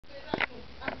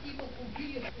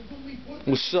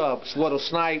What's up? It's Huero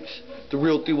Snipes, the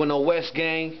real 310 West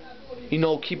gang. You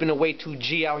know, keeping it way too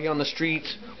G out here on the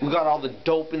streets. We got all the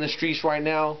dope in the streets right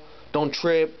now. Don't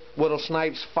trip. Huero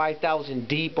Snipes 5,000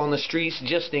 deep on the streets,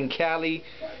 just in Cali.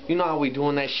 You know how we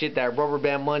doing that shit, that rubber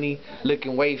band money,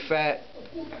 looking way fat.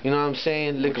 You know what I'm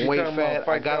saying? Looking way fat.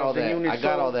 I got all that. I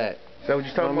got all that. Is that what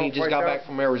you're talking about? Just got back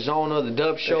from Arizona, the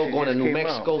Dub Show, going to New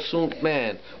Mexico soon.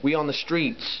 Man, we on the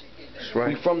streets. That's right.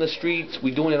 We from the streets.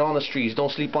 We doing it on the streets.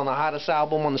 Don't sleep on the hottest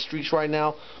album on the streets right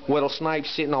now. Huero Snipes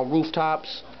sitting on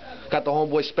rooftops. Got the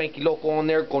homeboy Spanky Loco on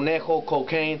there. Conejo,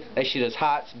 cocaine. That shit is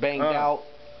hot. It's banged out.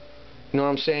 You know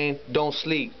what I'm saying? Don't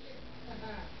sleep.